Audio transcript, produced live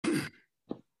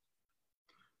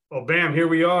Well, bam, here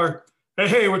we are.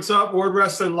 Hey, what's up? Word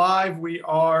Wrestling Live. We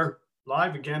are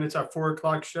live again. It's our 4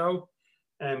 o'clock show.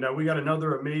 And we got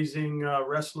another amazing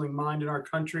wrestling mind in our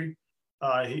country.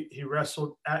 He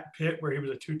wrestled at Pitt, where he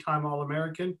was a two-time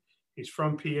All-American. He's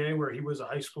from PA, where he was a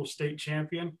high school state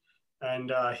champion.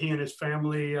 And he and his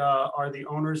family are the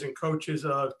owners and coaches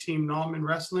of Team Nauman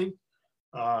Wrestling.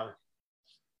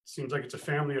 Seems like it's a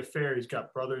family affair. He's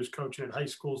got brothers coaching at high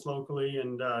schools locally,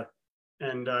 and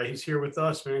he's here with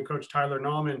us, man, Coach Tyler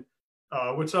Nauman.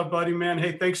 What's up, buddy, man?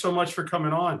 Hey, thanks so much for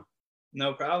coming on.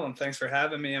 No problem. Thanks for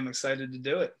having me. I'm excited to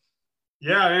do it.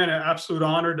 Yeah, man, an absolute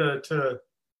honor to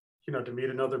meet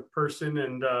another person.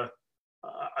 And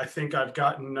I think I've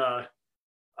gotten a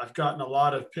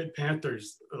lot of Pitt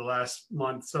Panthers the last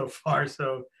month so far.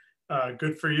 So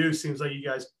good for you. Seems like you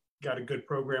guys got a good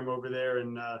program over there.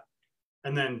 And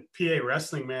then PA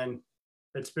wrestling, man,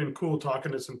 it's been cool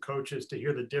talking to some coaches to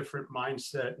hear the different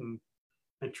mindset and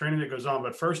training that goes on.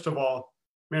 But first of all,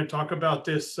 man, talk about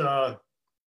this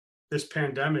this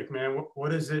pandemic, man.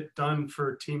 What has it done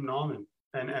for Team Nauman,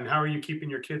 and how are you keeping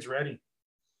your kids ready?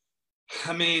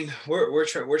 I mean, we're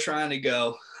trying to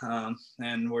go,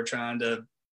 and we're trying to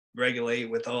regulate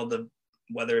with all the,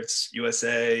 whether it's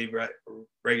USA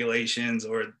regulations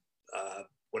or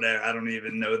whatever. I don't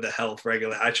even know the health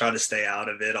regulation. I try to stay out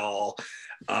of it all,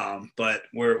 but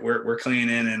we're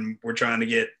cleaning, and we're trying to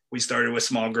get. We started with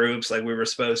small groups like we were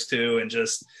supposed to, and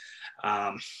just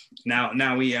now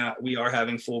we are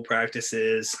having full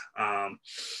practices. My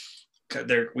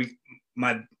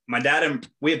dad and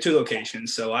we have two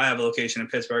locations. So I have a location in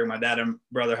Pittsburgh. My dad and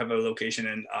brother have a location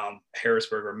in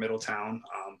Harrisburg or Middletown.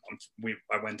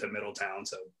 I went to Middletown,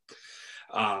 so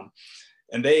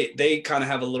and they kind of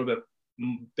have a little bit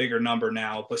bigger number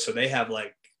now, but so they have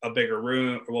like a bigger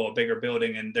room, well, a bigger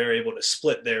building, and they're able to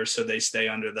split there, so they stay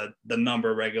under the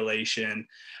number regulation.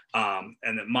 And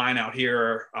then mine out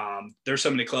here, there's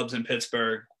so many clubs in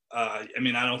Pittsburgh. I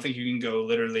mean, I don't think you can go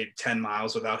literally 10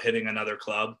 miles without hitting another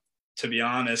club. To be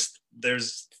honest,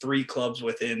 there's 3 clubs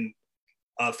within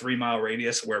a 3-mile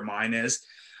radius where mine is.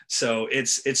 So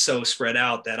it's so spread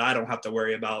out that I don't have to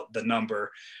worry about the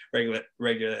number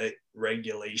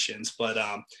regulations. But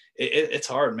it's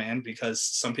hard, man, because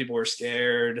some people are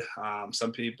scared.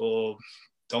 Some people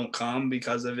don't come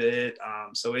because of it.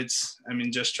 So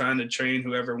just trying to train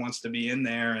whoever wants to be in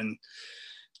there and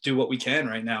do what we can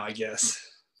right now, I guess.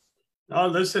 Oh,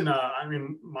 listen, I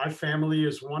mean, my family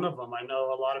is one of them. I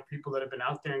know a lot of people that have been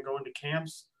out there and going to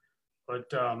camps, but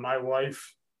my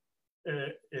wife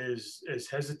is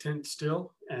hesitant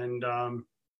still, and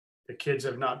the kids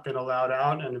have not been allowed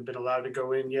out and have been allowed to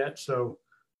go in yet. So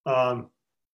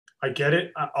I get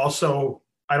it.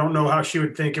 I don't know how she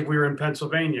would think if we were in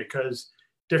Pennsylvania, because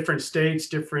different states,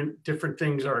 different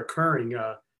things are occurring.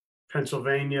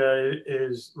 Pennsylvania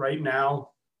is right now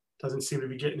doesn't seem to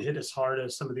be getting hit as hard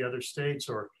as some of the other states,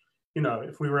 or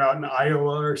if we were out in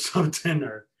Iowa or something,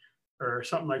 or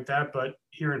something like that. But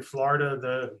here in Florida,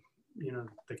 the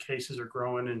cases are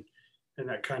growing, and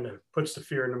that kind of puts the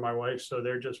fear into my wife. So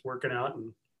they're just working out,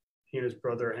 and he and his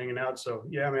brother are hanging out. So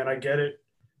yeah, man, I get it.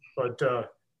 But well,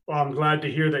 I'm glad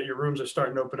to hear that your rooms are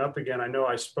starting to open up again. I know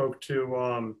I spoke to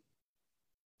I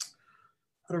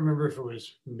don't remember if it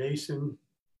was Mason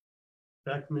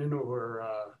Beckman or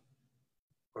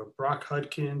Brock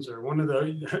Hudkins or one of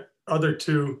the other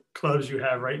 2 clubs you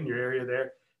have right in your area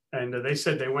there. And they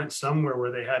said they went somewhere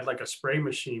where they had like a spray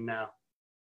machine now.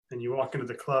 And you walk into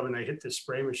the club and they hit this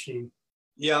spray machine.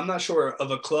 Yeah, I'm not sure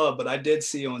of a club, but I did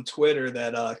see on Twitter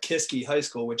that Kiski High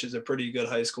School, which is a pretty good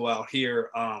high school out here,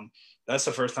 that's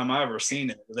the first time I ever seen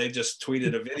it. They just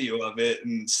tweeted a video of it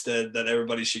and said that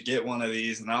everybody should get one of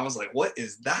these. And I was like, what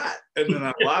is that? And then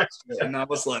I watched it and I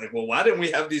was like, well, why didn't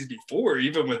we have these before,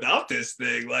 even without this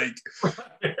thing? Like,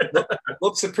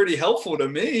 looks pretty helpful to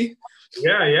me.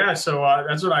 Yeah. So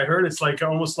that's what I heard. It's like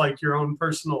almost like your own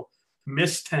personal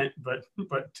mist tent, but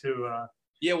to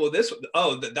yeah, well,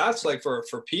 that's like for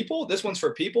people. This one's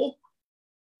for people.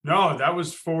 No, that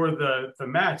was for the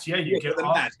mats. Yeah, you get the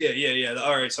mats. Yeah.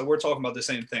 All right, so we're talking about the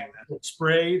same thing then.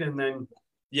 Sprayed and then.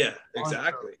 Yeah,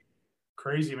 exactly.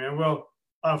 Crazy, man. Well,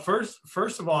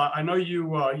 first of all, I know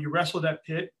you wrestled at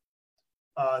Pitt.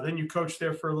 Then you coached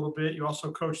there for a little bit. You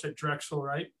also coached at Drexel,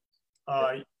 right?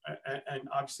 And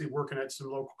obviously working at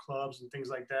some local clubs and things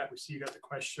like that. We see you got the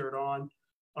Quest shirt on.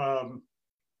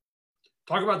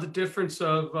 Talk about the difference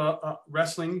of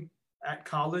wrestling at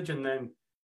college and then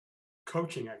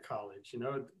coaching at college.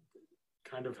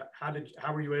 Kind of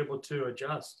how were you able to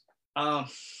adjust? I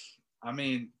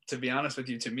mean, to be honest with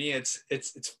you, to me, it's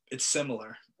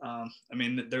similar. I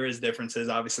mean, there is differences.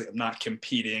 Obviously, I'm not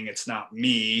competing. It's not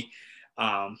me.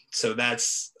 So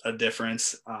that's a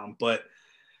difference. But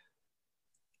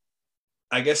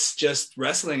I guess just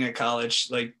wrestling at college,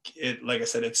 like I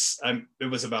said, it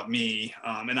was about me.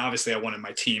 And obviously I wanted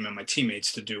my team and my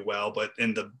teammates to do well, but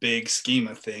in the big scheme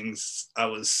of things, I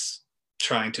was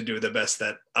trying to do the best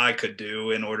that I could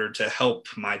do in order to help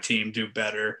my team do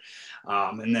better.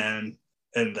 And then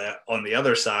on the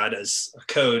other side, as a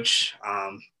coach,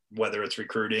 whether it's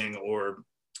recruiting or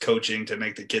coaching to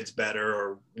make the kids better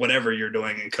or whatever you're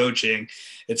doing in coaching,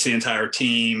 it's the entire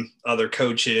team, other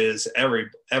coaches,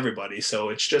 everybody. So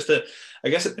it's just I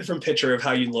guess a different picture of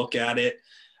how you look at it.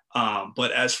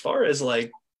 But as far as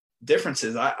like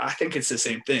differences, I think it's the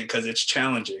same thing because it's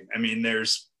challenging. I mean,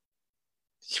 there's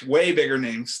way bigger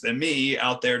names than me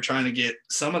out there trying to get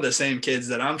some of the same kids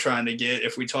that I'm trying to get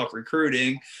if we talk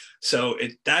recruiting. So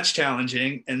that's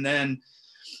challenging. And then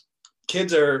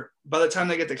kids are, by the time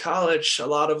they get to college, a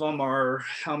lot of them are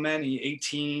how many,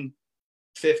 18,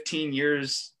 15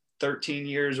 years, 13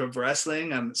 years of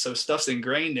wrestling. So stuff's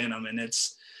ingrained in them. And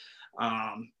it's,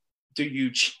 do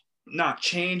you not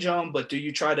change them, but do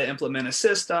you try to implement a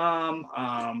system,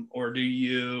 or do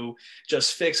you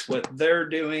just fix what they're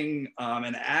doing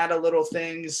and add a little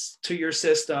things to your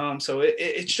system? So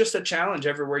it's just a challenge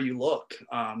everywhere you look,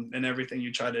 and everything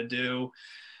you try to do.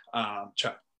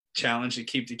 Challenge to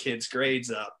keep the kids'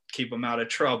 grades up, keep them out of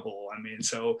trouble. I mean,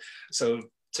 so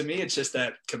to me, it's just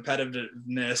that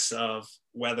competitiveness of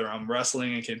whether I'm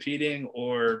wrestling and competing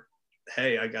or,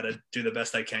 hey, I got to do the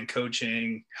best I can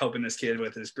coaching, helping this kid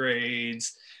with his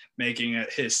grades, making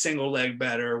his single leg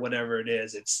better, whatever it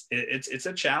is. It's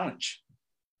a challenge.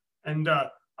 And,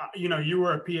 you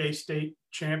were a PA state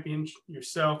champion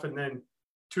yourself and then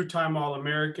two-time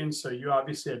All-American. So you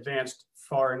obviously advanced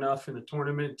far enough in the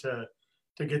tournament to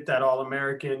get that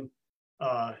All-American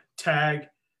tag.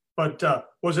 But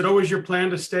was it always your plan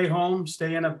to stay home,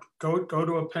 go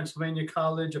to a Pennsylvania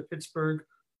college, a Pittsburgh,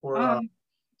 or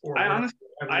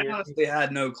I honestly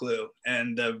had no clue.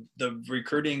 And the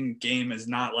recruiting game is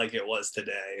not like it was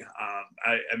today.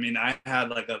 I mean, I had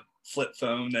like a flip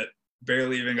phone that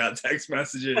barely even got text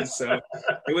messages. So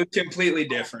it was completely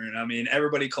different. I mean,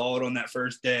 everybody called on that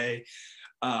first day.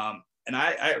 And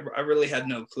I really had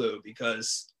no clue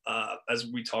because as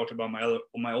we talked about,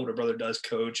 my older brother does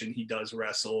coach and he does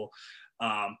wrestle,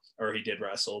 or he did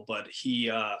wrestle, but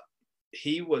he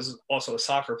was also a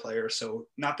soccer player. So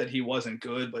not that he wasn't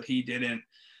good, but he didn't,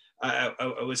 I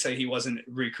would say he wasn't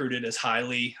recruited as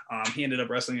highly. He ended up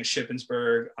wrestling at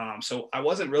Shippensburg. So I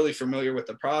wasn't really familiar with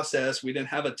the process. We didn't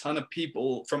have a ton of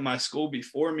people from my school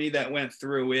before me that went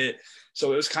through it.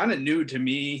 So it was kind of new to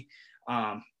me.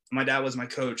 My dad was my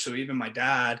coach. So even my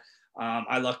dad,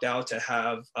 I lucked out to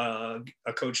have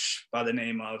a coach by the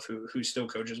name of who still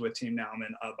coaches with Team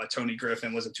Nauman, by Tony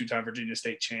Griffin, was a two-time Virginia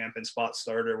State champ and spot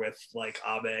starter with like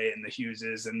Abe and the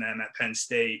Hugheses and them at Penn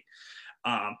State.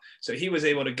 So he was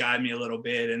able to guide me a little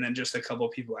bit, and then just a couple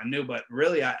of people I knew, but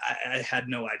really I had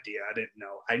no idea. I didn't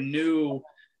know. I knew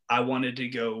I wanted to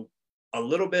go a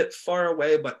little bit far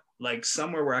away, but like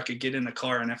somewhere where I could get in the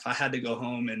car, and if I had to go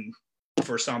home and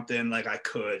for something, like I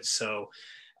could. So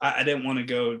I didn't want to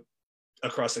go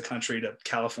across the country to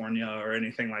California or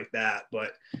anything like that.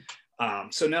 But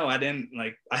so no, I didn't,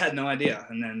 like, I had no idea.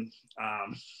 And then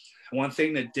one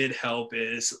thing that did help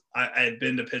is I had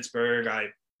been to Pittsburgh. I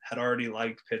had already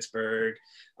liked Pittsburgh.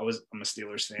 I'm a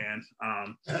Steelers fan.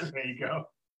 There you go.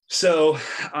 So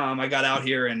I got out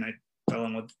here and I fell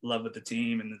in love with the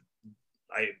team, and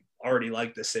I already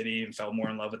liked the city and fell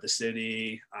more in love with the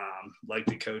city. Liked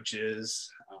the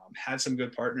coaches, had some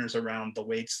good partners around the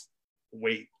weights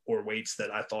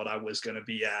that I thought I was going to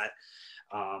be at.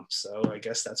 So I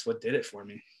guess that's what did it for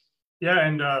me. Yeah.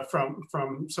 And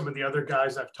from some of the other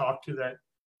guys I've talked to that,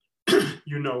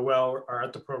 well, are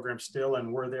at the program still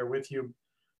and were there with you.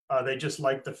 They just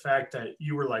liked the fact that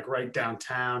you were like right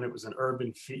downtown. It was an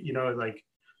urban like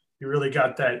you really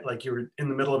got that, like you were in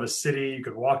the middle of a city. You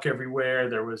could walk everywhere.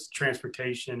 There was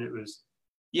transportation. It was.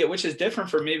 Yeah, which is different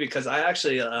for me because I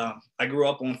actually I grew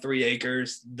up on 3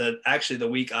 acres. The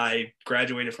week I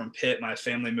graduated from Pitt, my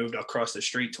family moved across the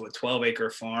street to a 12-acre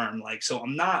farm. Like, so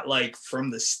I'm not like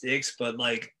from the sticks, but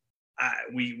like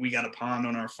we got a pond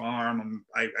on our farm.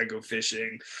 I go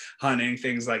fishing, hunting,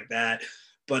 things like that.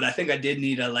 But I think I did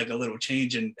need a little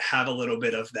change and have a little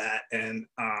bit of that. And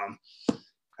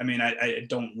I mean, I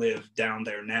don't live down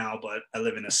there now, but I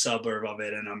live in a suburb of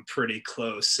it and I'm pretty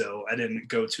close. So I didn't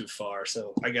go too far.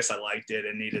 So I guess I liked it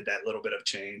and needed that little bit of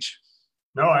change.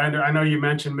 No, I know you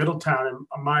mentioned Middletown,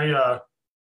 and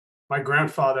my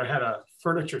grandfather had a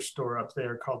furniture store up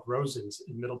there called Rosen's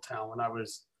in Middletown when I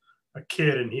was a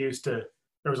kid. And he used to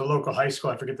there was a local high school,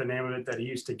 I forget the name of it, that he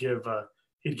used to give,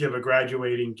 he'd give a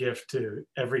graduating gift to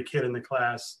every kid in the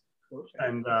class. Okay.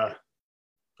 And,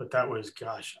 but that was,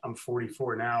 gosh, I'm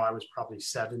 44 now. I was probably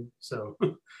 7. So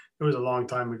it was a long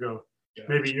time ago. Yeah.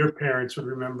 Maybe your parents would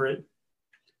remember it.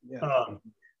 Yeah.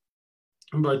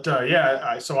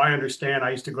 So I understand. I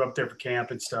used to go up there for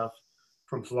camp and stuff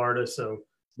from Florida. So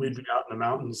we'd be out in the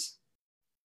mountains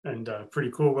and pretty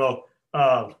cool. Well,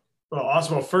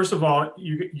 Oswald, first of all,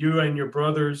 you and your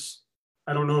brothers,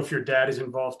 I don't know if your dad is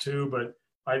involved too, but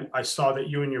I saw that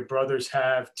you and your brothers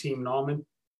have Team Nauman.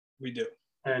 We do.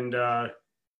 And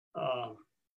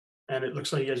it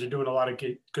looks like you guys are doing a lot of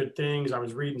good things. I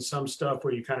was reading some stuff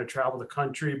where you kind of travel the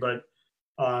country, but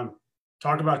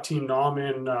talk about Team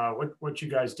Nauman, what you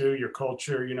guys do, your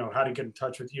culture, how to get in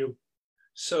touch with you.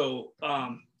 So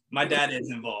my dad is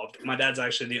involved. My dad's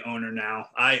actually the owner now.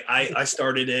 I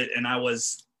started it, and I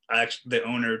was actually the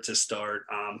owner to start.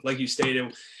 Like you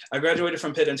stated, I graduated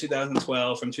from Pitt in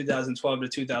 2012. From 2012 to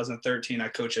 2013, I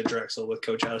coached at Drexel with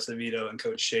Coach Acevedo and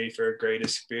Coach Schaefer. Great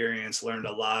experience, learned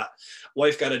a lot.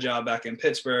 Wife got a job back in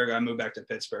Pittsburgh. I moved back to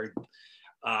Pittsburgh.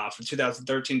 From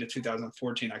 2013 to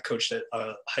 2014, I coached at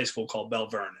a high school called Bell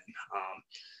Vernon.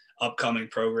 Upcoming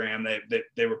program.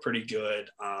 They were pretty good.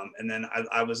 And then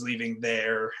I was leaving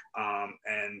there,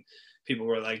 and people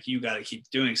were like, you got to keep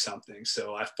doing something.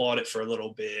 So I fought it for a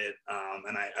little bit,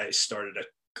 and I started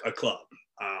a club.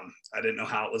 I didn't know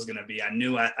how it was going to be. I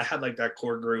knew I had like that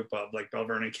core group of like Bell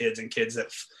Vernon kids and kids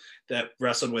that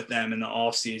wrestled with them in the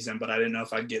off season, but I didn't know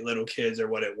if I'd get little kids or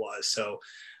what it was. So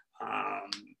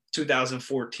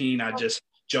 2014, I just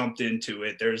jumped into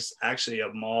it. There's actually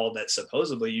a mall that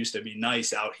supposedly used to be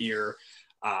nice out here,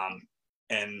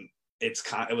 and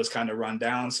it was kind of run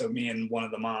down. So me and one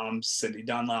of the moms, Cindy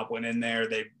Dunlop, went in there.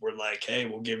 They were like, hey,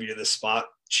 we'll give you the spot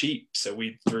cheap. So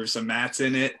we threw some mats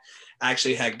in it.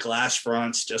 Actually had glass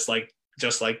fronts, just like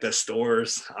the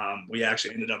stores. We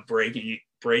actually ended up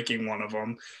breaking one of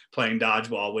them playing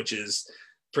dodgeball, which is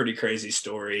pretty crazy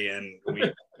story. And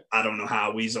I don't know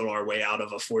how we weaseled our way out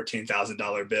of a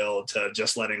 $14,000 bill to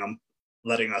just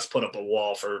letting us put up a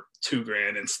wall for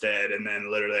 $2,000 instead. And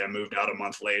then literally I moved out a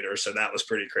month later. So that was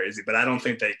pretty crazy, but I don't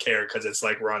think they care because it's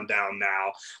like run down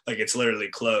now. Like it's literally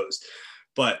closed.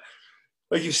 But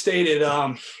like you stated,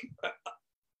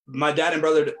 my dad and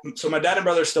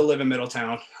brother still live in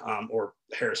Middletown, or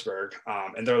Harrisburg,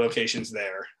 and their location's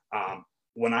there.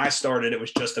 When I started, it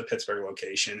was just a Pittsburgh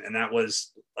location, and that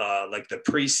was like the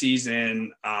preseason,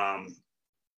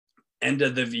 end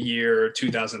of the year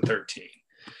 2013.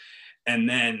 And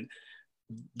then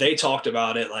they talked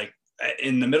about it like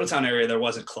in the Middletown area, there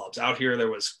wasn't clubs. Out here, there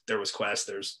was Quest,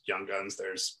 there's Young Guns,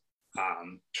 there's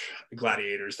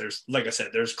Gladiators. There's, like I said,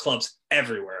 there's clubs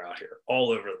everywhere out here,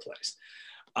 all over the place.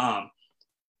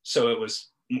 So it was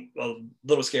a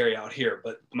little scary out here,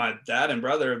 but my dad and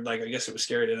brother, like, I guess it was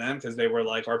scary to them because they were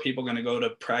like, are people going to go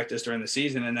to practice during the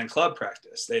season and then club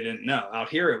practice? They didn't know. Out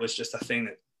here, it was just a thing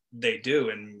that they do.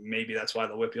 And maybe that's why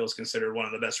the Whitfield is considered one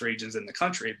of the best regions in the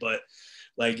country. But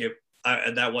like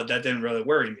that didn't really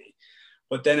worry me.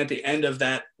 But then at the end of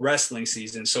that wrestling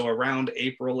season, so around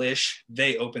April-ish,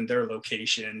 they opened their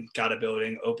location, got a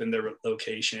building, opened their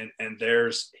location, and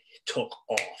theirs took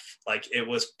off. Like it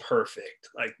was perfect.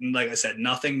 Like I said,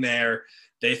 nothing there.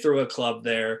 They threw a club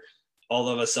there. All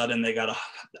of a sudden, they got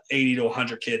 80 to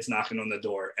 100 kids knocking on the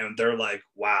door, and they're like,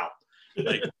 "Wow!"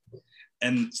 Like,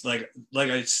 and like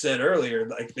I said earlier,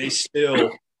 like they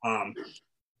still,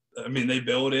 they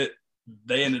built it.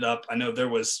 They ended up. I know there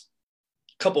was.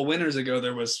 Couple winters ago,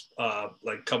 there was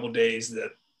like a couple days that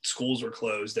schools were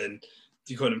closed and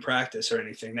you couldn't practice or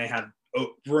anything. They had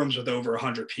rooms with over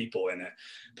 100 people in it.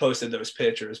 Posted those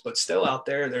pictures, but still out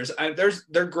there.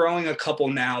 They're growing a couple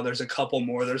now. There's a couple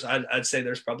more. I'd say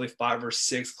there's probably 5 or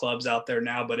 6 clubs out there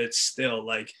now, but it's still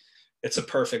like it's a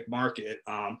perfect market.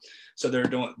 So they're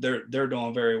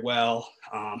doing very well.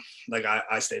 Like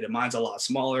I stated, mine's a lot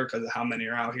smaller because of how many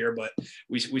are out here, but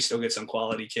we still get some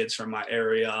quality kids from my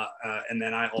area. And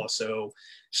then I also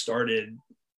started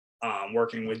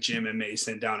working with Jim and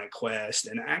Mason down at Quest.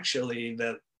 And actually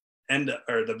the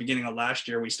beginning of last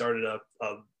year, we started a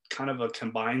kind of a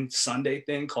combined Sunday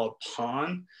thing called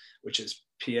PON, which is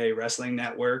PA Wrestling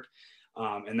Network.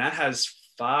 And that has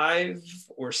 5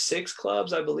 or 6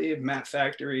 clubs, I believe: Mat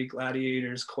Factory,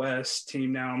 Gladiators, Quest,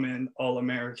 Team Nauman, All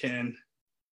American,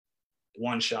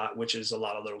 One Shot, which is a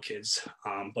lot of little kids,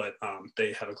 but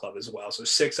they have a club as well. So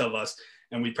 6 of us,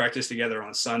 and we practice together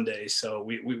on Sunday. So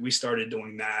we started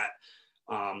doing that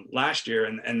last year,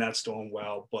 and that's doing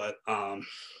well. But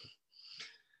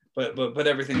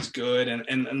everything's good,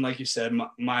 and like you said,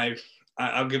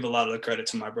 I'll give a lot of the credit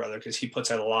to my brother because he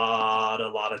puts a lot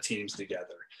of teams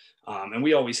together. And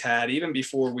we always had, even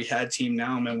before we had Team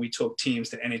Nauman, we took teams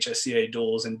to NHSCA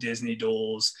duels and Disney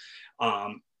duels.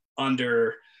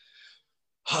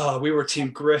 We were Team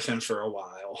Griffin for a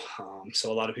while.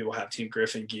 So a lot of people have Team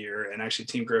Griffin gear, and actually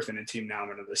Team Griffin and Team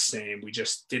Nauman are the same. We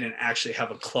just didn't actually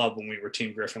have a club when we were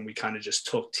Team Griffin. We kind of just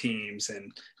took teams,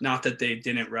 and not that they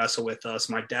didn't wrestle with us.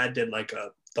 My dad did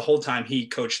the whole time he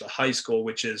coached the high school,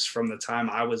 which is from the time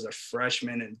I was a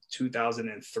freshman in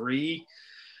 2003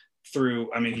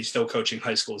 through, I mean, he's still coaching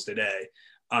high schools today.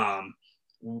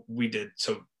 We did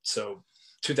so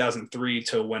 2003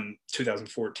 to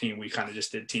 2014, we kind of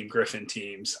just did Team Griffin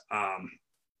teams,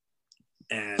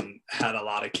 and had a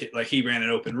lot of kids. Like, he ran an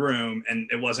open room, and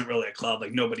it wasn't really a club.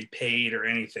 Like, nobody paid or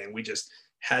anything. We just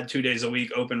had 2 days a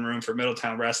week open room for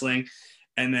Middletown wrestling.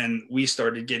 And then we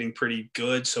started getting pretty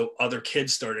good. So other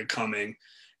kids started coming.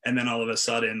 And then all of a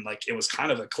sudden, like, it was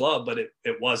kind of a club, but it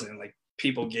wasn't. Like,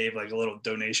 people gave like a little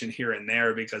donation here and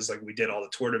there because like we did all the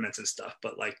tournaments and stuff,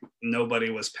 but like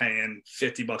nobody was paying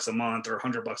 $50 a month or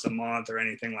 $100 a month or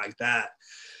anything like that.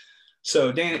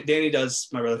 So Danny does,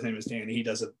 my brother's name is Danny. He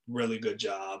does a really good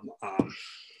job.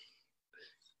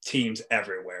 Teams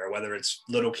everywhere, whether it's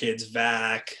little kids,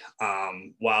 VAC,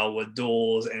 Wildwood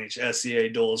duels,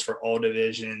 NHSCA duels for all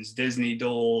divisions, Disney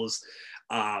duels,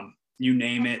 you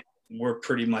name it, we're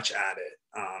pretty much at it.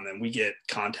 And we get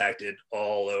contacted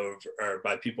all over, or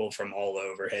by people from all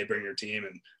over. Hey, bring your team,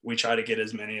 and we try to get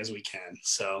as many as we can.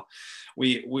 So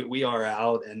we are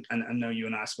out, and I know you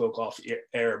and I spoke off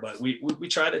air, but we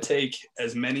try to take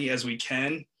as many as we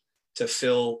can to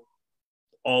fill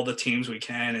all the teams we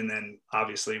can. And then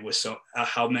obviously with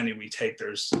how many we take,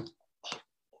 there's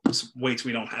weights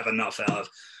we don't have enough of.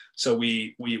 So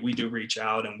we do reach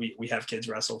out, and we have kids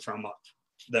wrestle from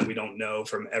that we don't know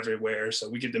from everywhere. So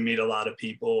we get to meet a lot of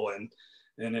people, and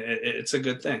it's a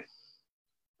good thing.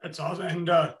 That's awesome. And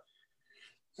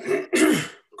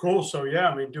cool. So yeah,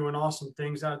 I mean, doing awesome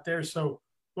things out there. So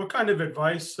what kind of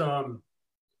advice do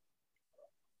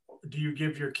you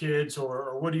give your kids,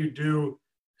 or what do you do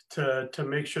to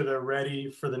make sure they're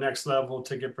ready for the next level,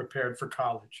 to get prepared for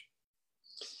college?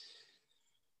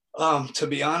 To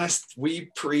be honest,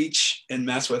 we preach and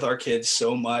mess with our kids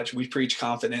so much. We preach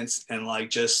confidence, and like,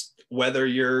 just whether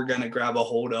you're going to grab a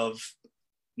hold of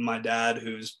my dad,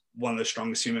 who's one of the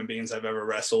strongest human beings I've ever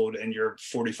wrestled, and you're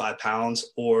 45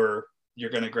 pounds, or you're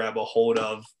going to grab a hold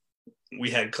of, we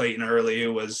had Clayton Early,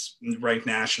 who was ranked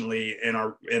nationally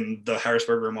in the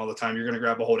Harrisburg room all the time. You're going to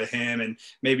grab a hold of him, and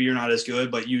maybe you're not as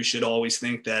good, but you should always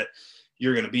think that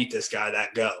you're going to beat this guy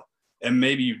that go. And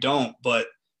maybe you don't, but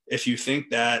if you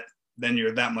think that, then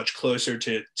you're that much closer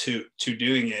to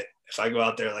doing it. If I go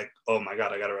out there like, oh my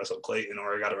God, I got to wrestle Clayton,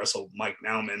 or I got to wrestle Mike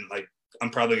Nauman, like,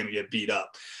 I'm probably going to get beat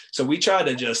up. So we try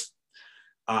to just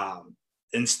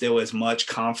instill as much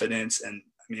confidence. And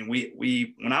I mean,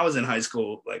 we when I was in high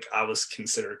school, like, I was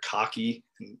considered cocky,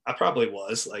 and I probably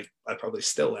was, like, I probably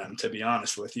still am, to be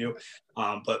honest with you.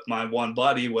 But my one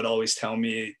buddy would always tell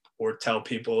me, or tell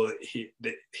people,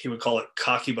 that he would call it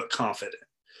cocky but confident.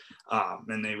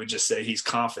 And they would just say he's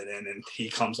confident, and he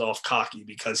comes off cocky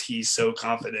because he's so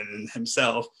confident in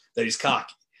himself that he's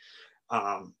cocky.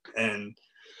 And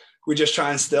we just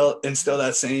try and instill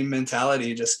that same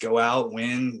mentality. Just go out,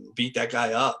 win, beat that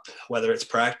guy up, whether it's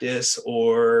practice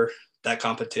or that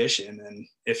competition. And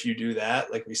if you do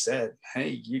that, like we said,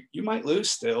 hey, you might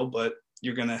lose still, but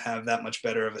you're going to have that much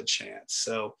better of a chance.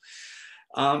 So,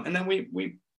 and then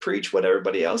we preach what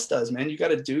everybody else does, man. You got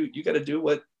to do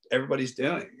what everybody's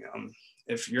doing.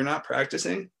 If you're not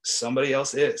practicing, somebody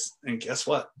else is. And guess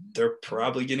what? They're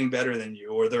probably getting better than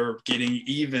you, or they're getting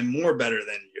even more better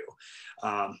than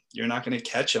you. You're not going to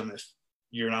catch them if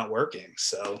you're not working.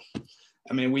 So,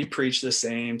 I mean, we preach the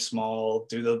same small,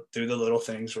 do the little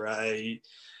things right,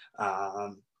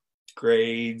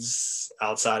 grades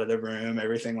outside of the room,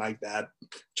 everything like that.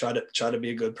 Try to be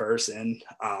a good person.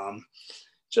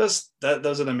 Just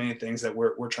those are the main things that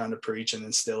we're trying to preach and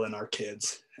instill in our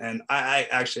kids. And I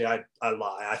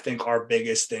lie. I think our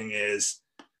biggest thing is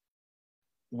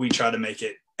we try to make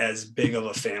it as big of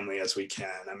a family as we can.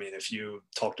 I mean, if you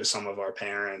talk to some of our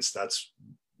parents,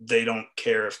 they don't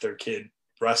care if their kid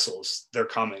wrestles, they're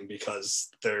coming because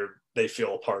they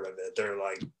feel a part of it. They're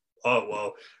like, oh,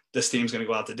 well, this team's going to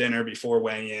go out to dinner before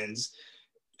weigh-ins,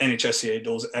 NHSCA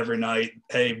duels every night.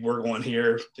 Hey, we're going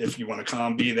here. If you want to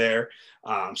come, be there.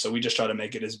 So we just try to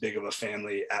make it as big of a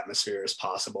family atmosphere as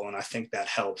possible. And I think that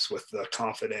helps with the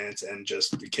confidence and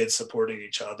just the kids supporting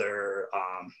each other,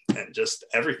 and just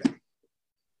everything.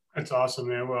 That's awesome,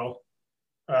 man. Well,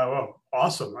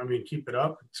 awesome. I mean, keep it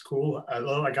up. It's cool.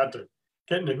 I got to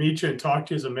Getting to meet you and talk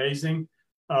to you is amazing.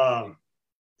 Um,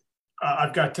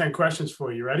 I've got 10 questions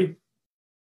for you. Ready?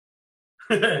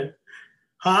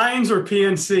 Heinz or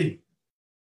PNC?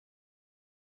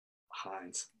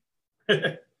 Heinz.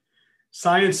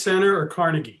 Science Center or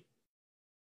Carnegie?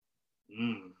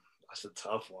 That's a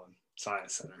tough one.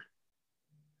 Science Center.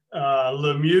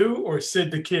 Lemieux or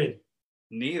Sid the Kid?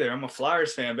 Neither. I'm a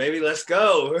Flyers fan, baby. Let's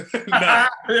go. No.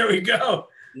 There we go.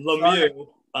 Lemieux.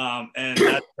 And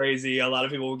that's crazy. A lot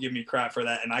of people will give me crap for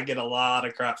that, and I get a lot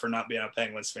of crap for not being a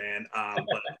Penguins fan.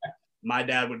 But my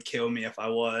dad would kill me if I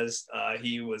was.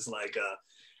 He was like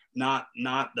not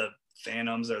the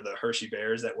Phantoms or the Hershey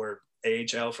Bears that were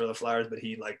AHL for the Flyers, but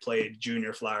he like played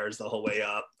junior Flyers the whole way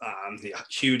up.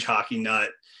 Huge hockey nut.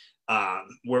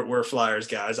 We're Flyers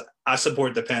guys. I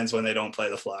support the Pens when they don't play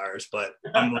the Flyers, but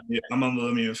I'm a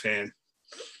Lemieux fan.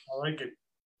 I like it.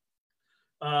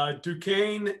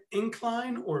 Duquesne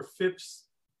Incline or Phipps?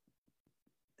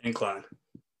 Incline.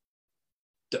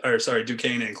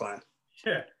 Duquesne Incline.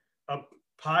 Yeah.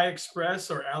 Pie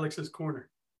Express or Alex's Corner?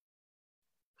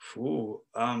 Ooh,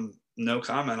 no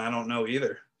comment. I don't know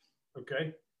either.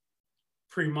 Okay.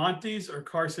 Primanti's or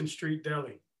Carson Street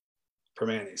Deli?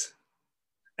 Primanti's.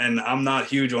 And I'm not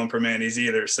huge on Primanti's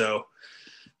either, so.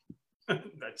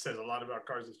 That says a lot about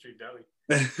Carson Street Deli.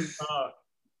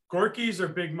 Gorky's or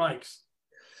Big Mike's?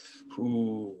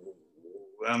 Ooh,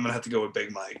 I'm going to have to go with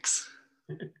Big Mike's.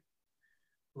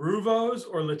 Ruvo's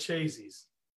or Lachazy's?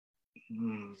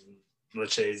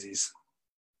 Lachazy's.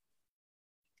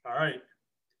 All right.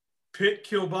 Pit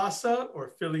kielbasa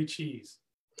or Philly cheese?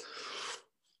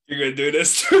 You're going to do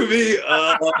this to me?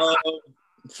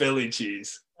 Philly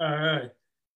cheese. All right.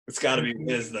 It's got to be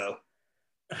Whiz, though.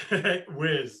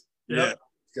 Whiz. Yep. Yeah,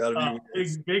 it's got to be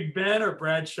Whiz. Big Ben or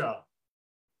Bradshaw?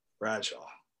 Bradshaw.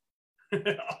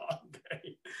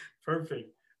 Okay.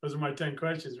 Perfect. Those are my 10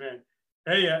 questions, man.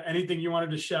 Hey, anything you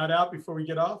wanted to shout out before we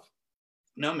get off?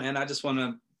 No, man. I just want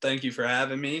to thank you for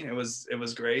having me. It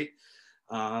was great.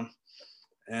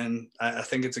 And I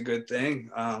think it's a good thing.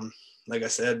 Like I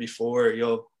said before,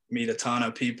 you'll meet a ton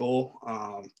of people,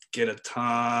 get a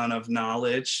ton of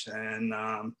knowledge, and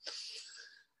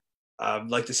I'd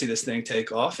like to see this thing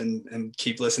take off and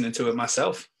keep listening to it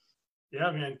myself.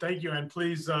 Yeah, man. Thank you. And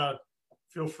please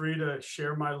feel free to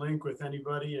share my link with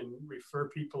anybody and refer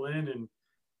people in, and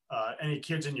any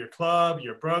kids in your club,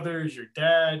 your brothers, your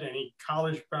dad, any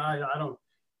college guy.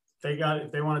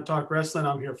 If they want to talk wrestling,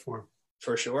 I'm here for them.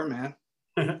 For sure, man.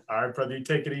 All right, brother. You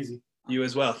take it easy. You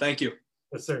as well. Thank you.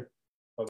 Yes, sir.